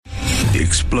the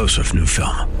explosive new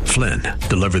film, Flynn,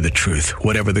 Deliver the Truth,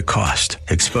 Whatever the Cost,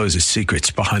 exposes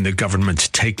secrets behind the government's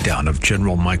takedown of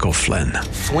General Michael Flynn.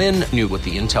 Flynn knew what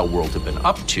the intel world had been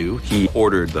up to. He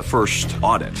ordered the first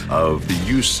audit of the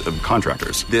use of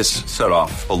contractors. This set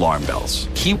off alarm bells.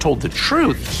 He told the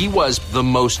truth. He was the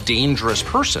most dangerous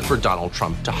person for Donald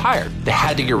Trump to hire. They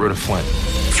had to get rid of Flynn.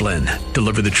 Flynn,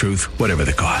 Deliver the Truth, Whatever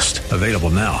the Cost. Available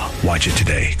now. Watch it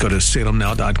today. Go to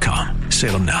salemnow.com.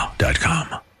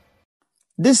 salemnow.com.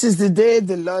 This is the day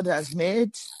the Lord has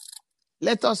made.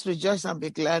 Let us rejoice and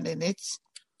be glad in it.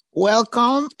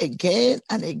 Welcome again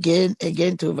and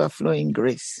again to Overflowing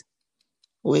Grace.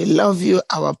 We love you,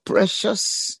 our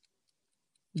precious,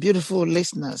 beautiful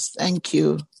listeners. Thank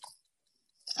you.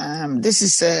 This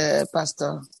is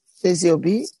Pastor Stacey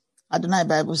Obi, Adonai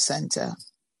Bible Center.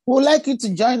 We would like you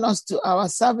to join us to our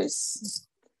service.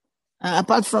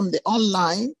 Apart from the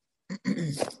online,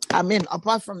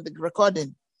 apart from the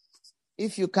recording,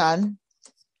 if you can,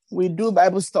 we do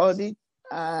Bible study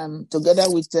together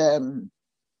with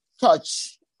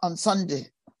church on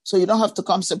Sunday. So you don't have to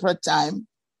come separate time.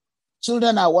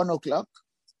 Children are 1:00.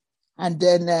 And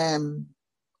then,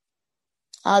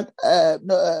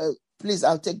 please,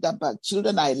 I'll take that back.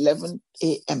 Children are 11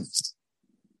 a.m.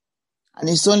 And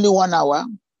it's only 1 hour.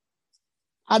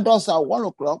 Adults are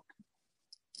 1:00.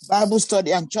 Bible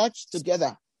study and church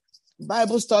together.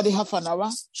 Bible study half an hour,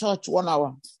 church 1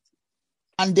 hour.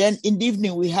 And then in the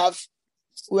evening, we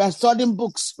are studying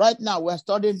books. Right now, we are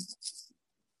studying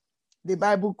the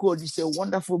Bible Code. It's a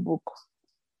wonderful book.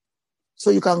 So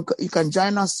you can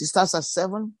join us. It starts at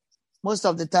 7. Most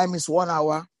of the time, it's 1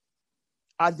 hour.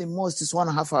 At the most, it's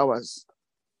 1.5 hours.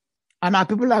 And our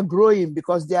people are growing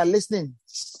because they are listening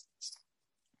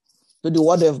to the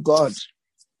word of God.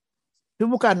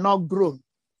 People cannot grow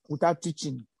without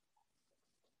teaching.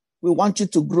 We want you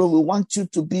to grow. We want you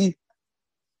to be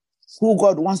who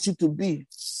God wants you to be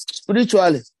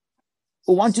spiritually.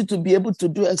 We want you to be able to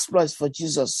do exploits for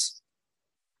Jesus.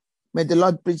 May the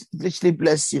Lord richly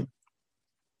bless you.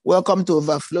 Welcome to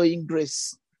Overflowing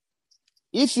Grace.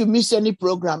 If you miss any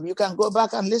program, you can go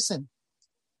back and listen.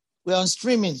 We're on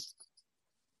streaming.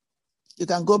 You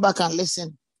can go back and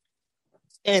listen.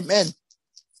 Amen.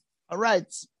 All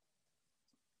right.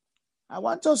 I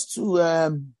want us to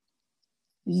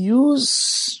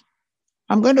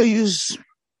I'm going to use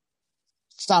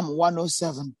Psalm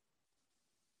 107.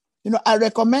 I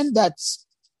recommend that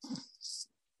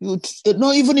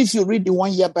even if you read the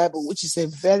 1-year Bible, which is a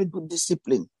very good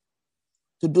discipline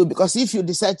to do, because if you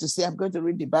decide to say, I'm going to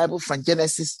read the Bible from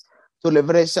Genesis to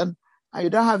Revelation, and you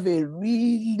don't have a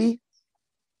really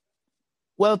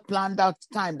well planned out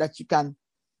time that you can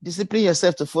discipline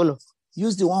yourself to follow,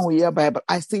 use the 1-year Bible.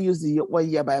 I still use the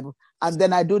 1-year Bible, and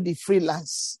then I do the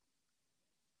freelance.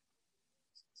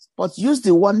 But use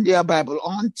the 1-year Bible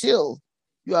until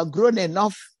you are grown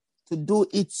enough to do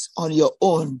it on your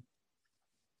own.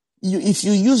 If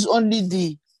you use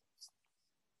only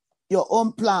your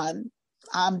own plan,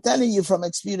 I'm telling you from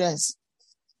experience,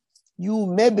 you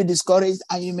may be discouraged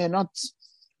and you may not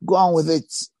go on with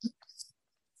it.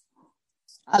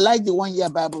 I like the 1-year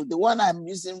Bible. The one I'm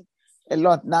using a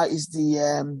lot now is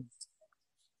the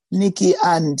Nikki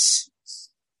and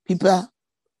Pippa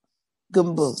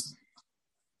Gumble.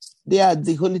 They are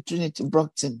the Holy Trinity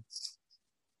Brockton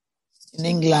in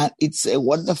England. It's a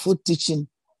wonderful teaching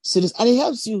series, and it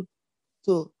helps you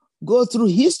to go through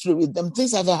history with them,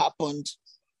 things that have happened,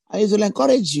 and it will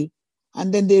encourage you.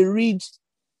 And then they read,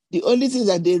 the only thing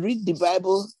that they read the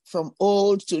Bible from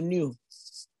old to new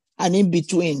and in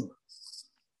between.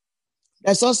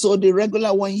 There's also the regular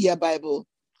 1-year Bible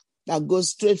that goes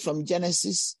straight from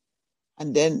Genesis,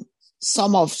 and then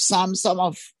some of Psalms, some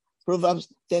of Proverbs,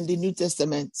 then the New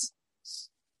Testament.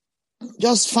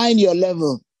 Just find your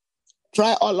level.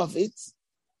 Try all of it.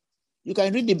 You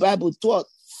can read the Bible 4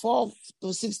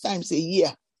 to 6 times a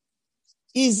year,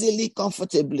 easily,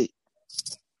 comfortably.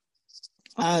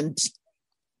 And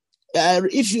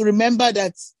if you remember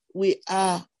that we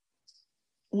are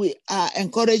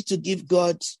encouraged to give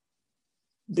God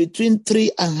between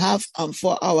 3.5 and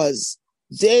 4 hours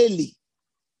daily.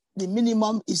 The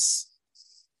minimum is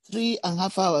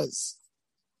 3.5 hours.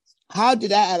 How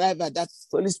did I arrive at that?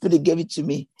 Holy Spirit gave it to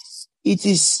me. It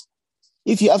is,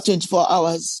 if you have 24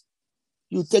 hours,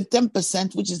 you take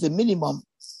 10%, which is the minimum.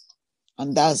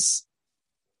 And that's,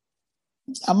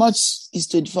 how much is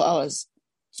 24 hours?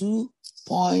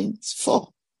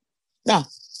 2.4. Now,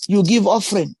 you give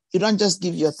offering. You don't just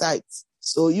give your tithes.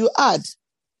 So you add.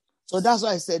 So that's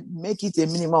why I said, make it a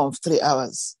minimum of 3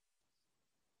 hours.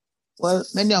 Well,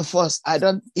 many of us,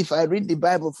 if I read the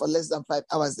Bible for less than 5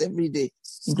 hours every day,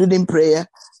 including prayer,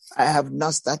 I have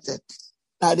not started.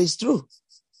 That is true.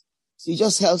 It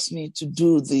just helps me to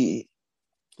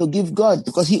give God,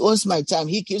 because he owns my time.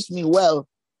 He keeps me well.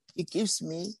 He keeps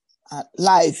me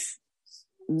life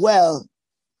well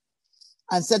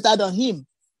and centered on him.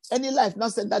 Any life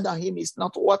not centered on him is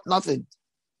not worth nothing.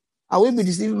 I will be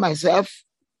deceiving myself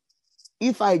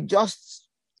if I just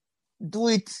do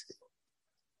it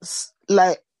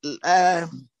like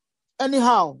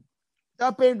anyhow,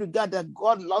 not paying regard that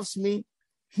God loves me.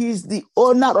 He's the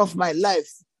owner of my life.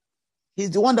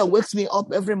 He's the one that wakes me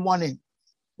up every morning.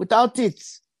 Without it,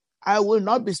 I will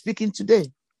not be speaking today.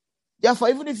 Therefore,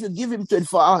 even if you give him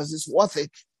 24 hours, it's worth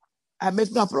it. I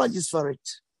make no apologies for it.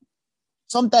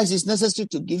 Sometimes it's necessary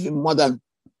to give him more than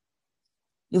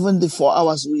even the 4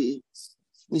 hours we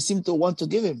seem to want to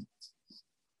give him.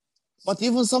 But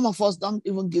even some of us don't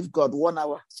even give God 1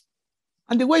 hour.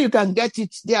 And the way you can get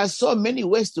it, there are so many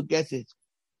ways to get it.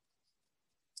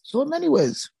 So many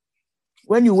ways.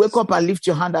 When you wake up and lift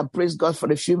your hand and praise God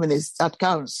for a few minutes, that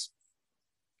counts.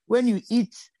 When you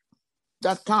eat,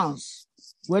 that counts.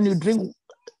 When you drink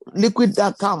liquid,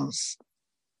 that counts.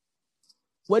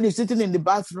 When you're sitting in the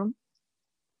bathroom,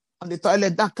 on the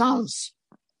toilet, that counts.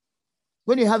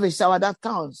 When you have a shower, that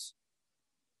counts.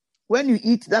 When you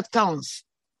eat, that counts.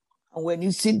 And when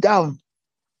you sit down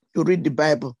to read the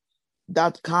Bible,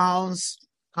 that counts.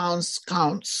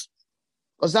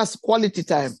 Because that's quality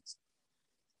time.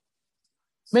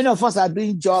 Many of us are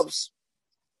doing jobs.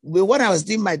 When I was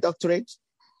doing my doctorate,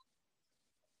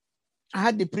 I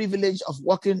had the privilege of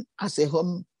working as a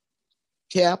home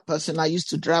care person. I used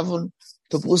to travel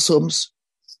to people's homes.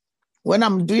 When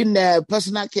I'm doing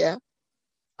personal care,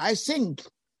 I sing.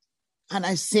 And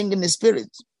I sing in the spirit.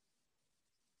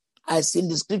 I sing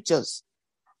the scriptures.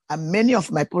 And many of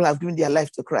my people have given their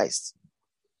life to Christ.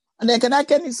 And then can I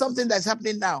tell you something that's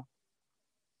happening now?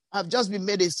 I've just been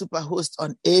made a super host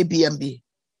on Airbnb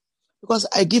because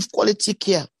I give quality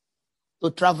care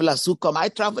to travelers who come. I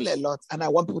travel a lot and I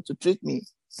want people to treat me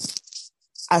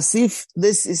as if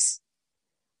this is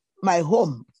my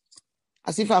home,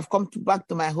 as if I've come back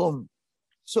to my home.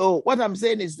 So what I'm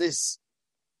saying is this.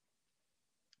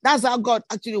 That's how God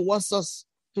actually wants us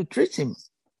to treat him.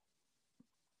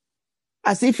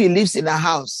 As if he lives in a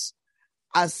house.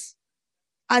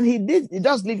 And he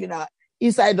does live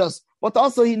inside us, but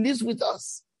also he lives with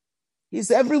us.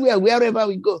 He's everywhere, wherever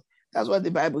we go. That's what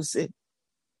the Bible says.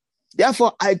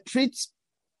 Therefore, I treat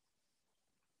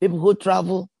people who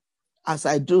travel as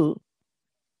I do,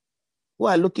 who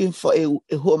are looking for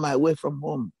a home away from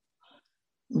home.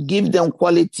 Give them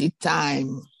quality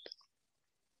time.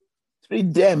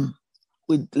 Treat them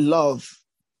with love,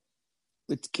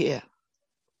 with care.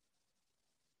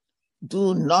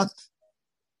 Do not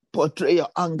portray your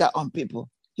anger on people,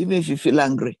 even if you feel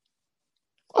angry.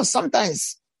 Or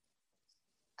sometimes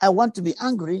I want to be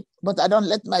angry, but I don't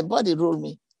let my body rule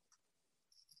me.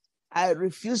 I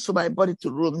refuse for my body to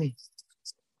rule me.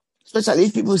 Especially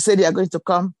if people say they are going to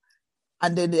come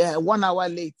and then they are 1 hour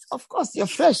late. Of course, your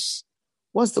flesh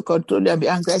wants to control you and be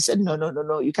angry. I said,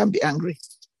 no, you can't be angry.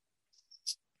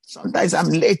 Sometimes I'm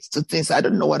late to things. I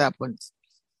don't know what happened.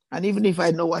 And even if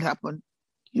I know what happened,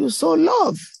 you sow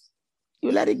love.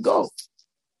 You let it go.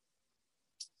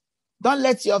 Don't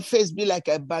let your face be like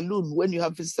a balloon when you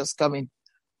have visitors coming.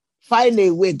 Find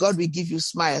a way. God will give you a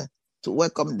smile to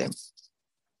welcome them.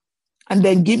 And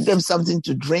then give them something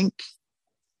to drink,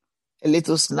 a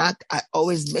little snack. I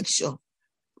always make sure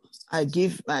I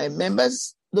give my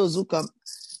members, those who come,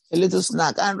 a little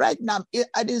snack. And right now,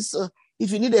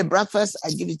 if you need a breakfast,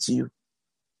 I give it to you.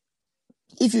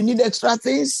 If you need extra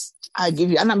things, I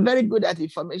give you. And I'm very good at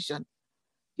information.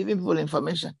 Giving people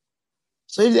information.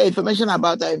 So if there's information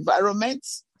about the environment,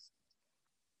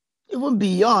 even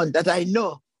beyond that I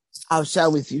know, I'll share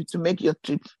with you to make your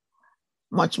trip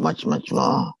much, much, much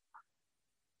more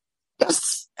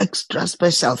just extra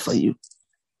special for you.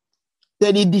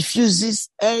 Then it diffuses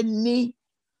any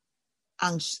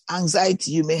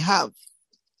anxiety you may have.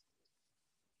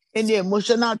 Any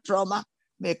emotional trauma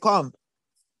may come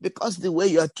because the way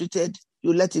you are treated,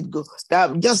 you let it go.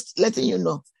 I'm just letting you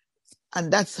know.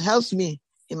 And that helps me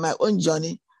in my own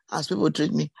journey as people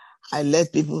treat me. I do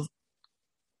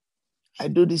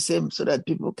the same so that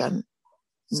people can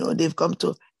know they've come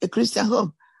to a Christian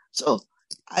home. So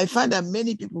I find that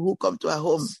many people who come to our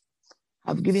home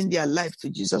have given their life to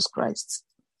Jesus Christ.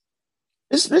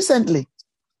 Just recently,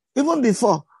 even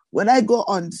before, when I go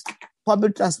on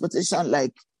public transportation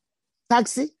like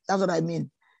taxi, that's what I mean.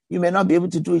 You may not be able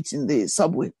to do it in the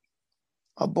subway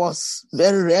or bus,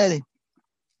 very rarely.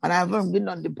 And I haven't been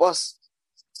on the bus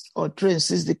or train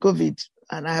since the COVID,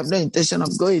 and I have no intention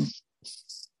of going.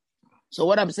 So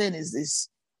what I'm saying is this.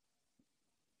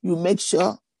 You make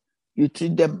sure you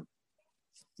treat them.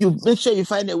 You make sure you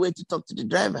find a way to talk to the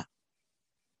driver.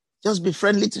 Just be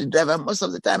friendly to the driver. Most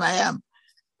of the time I am.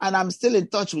 And I'm still in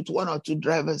touch with one or two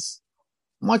drivers.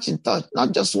 Much in touch,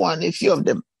 not just one, a few of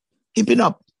them. Keeping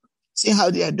up, seeing how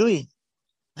they are doing.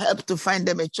 Help to find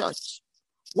them a church.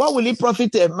 What will it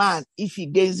profit a man if he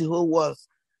gains the whole world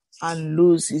and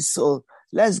lose his soul?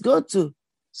 Let's go to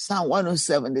Psalm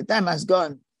 107. The time has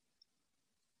gone.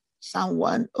 Psalm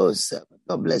 107.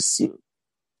 God bless you.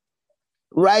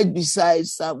 Right beside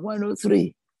Psalm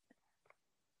 103.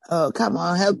 Oh, come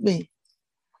on, help me.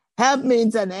 Help me,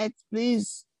 internet,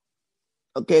 please.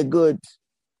 Okay, good.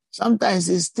 Sometimes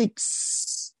it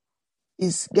sticks.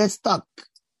 It gets stuck.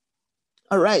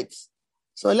 All right.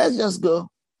 So let's just go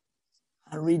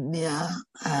and read near.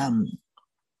 All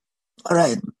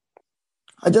right.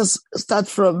 I'll just start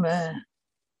from...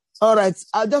 all right.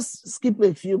 I'll just skip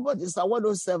a few, but it's Psalm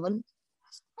 107.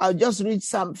 I'll just read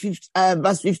Psalm 15,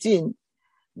 verse 15,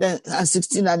 then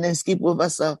 16, and then skip over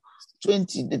Psalm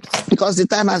 20, because the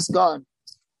time has gone.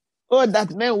 Oh,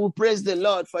 that men will praise the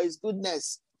Lord for his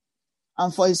goodness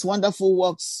and for his wonderful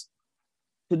works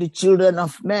to the children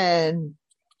of men.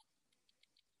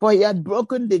 For he had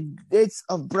broken the gates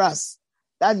of brass.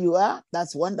 That you are,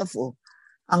 that's wonderful.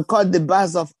 And cut the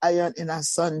bars of iron in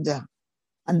asunder.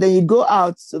 And then you go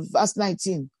out to verse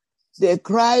 19. They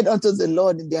cried unto the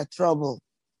Lord in their trouble.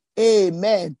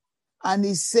 Amen. And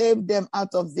he saved them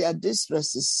out of their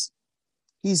distresses.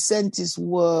 He sent his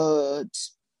word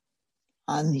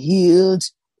and healed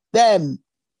them.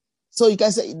 So you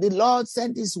can say, the Lord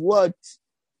sent his word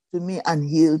to me and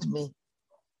healed me.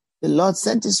 The Lord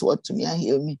sent his word to me and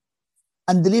healed me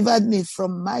and delivered me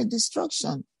from my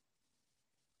destruction.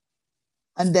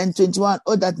 And then 21,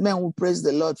 oh, that men will praise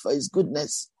the Lord for his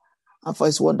goodness and for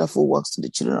his wonderful works to the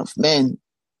children of men.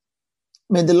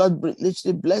 May the Lord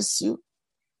literally bless you,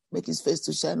 make his face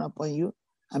to shine upon you,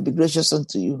 and be gracious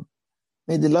unto you.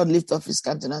 May the Lord lift up his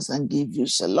countenance and give you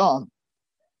shalom.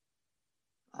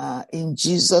 In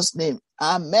Jesus' name,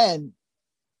 amen.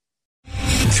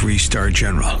 3-star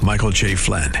General Michael J.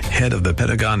 Flynn, head of the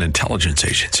Pentagon Intelligence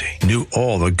Agency, knew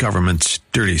all the government's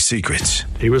dirty secrets.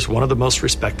 He was one of the most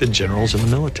respected generals in the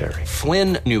military.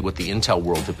 Flynn knew what the intel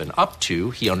world had been up to.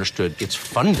 He understood its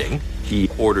funding. He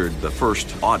ordered the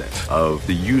first audit of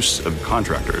the use of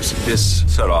contractors. This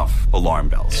set off alarm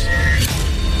bells.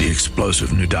 The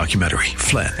explosive new documentary,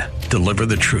 Flynn, Deliver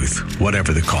the Truth,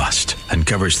 Whatever the Cost,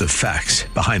 uncovers the facts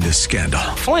behind this scandal.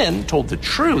 Flynn told the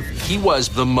truth. He was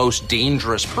the most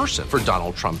dangerous person for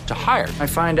Donald Trump to hire. I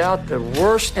find out the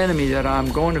worst enemy that I'm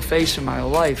going to face in my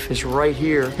life is right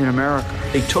here in America.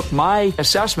 They took my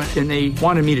assessment and they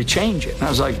wanted me to change it. And I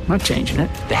was like, I'm not changing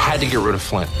it. They had to get rid of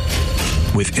Flynn.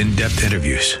 With in-depth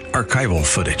interviews, archival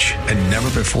footage, and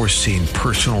never-before-seen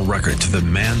personal records of the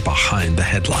man behind the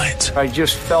headlines. I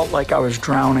just felt like I was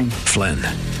drowning. Flynn,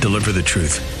 Deliver the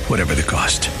Truth, Whatever the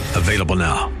Cost. Available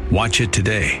now. Watch it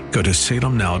today. Go to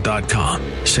salemnow.com.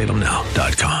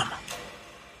 salemnow.com.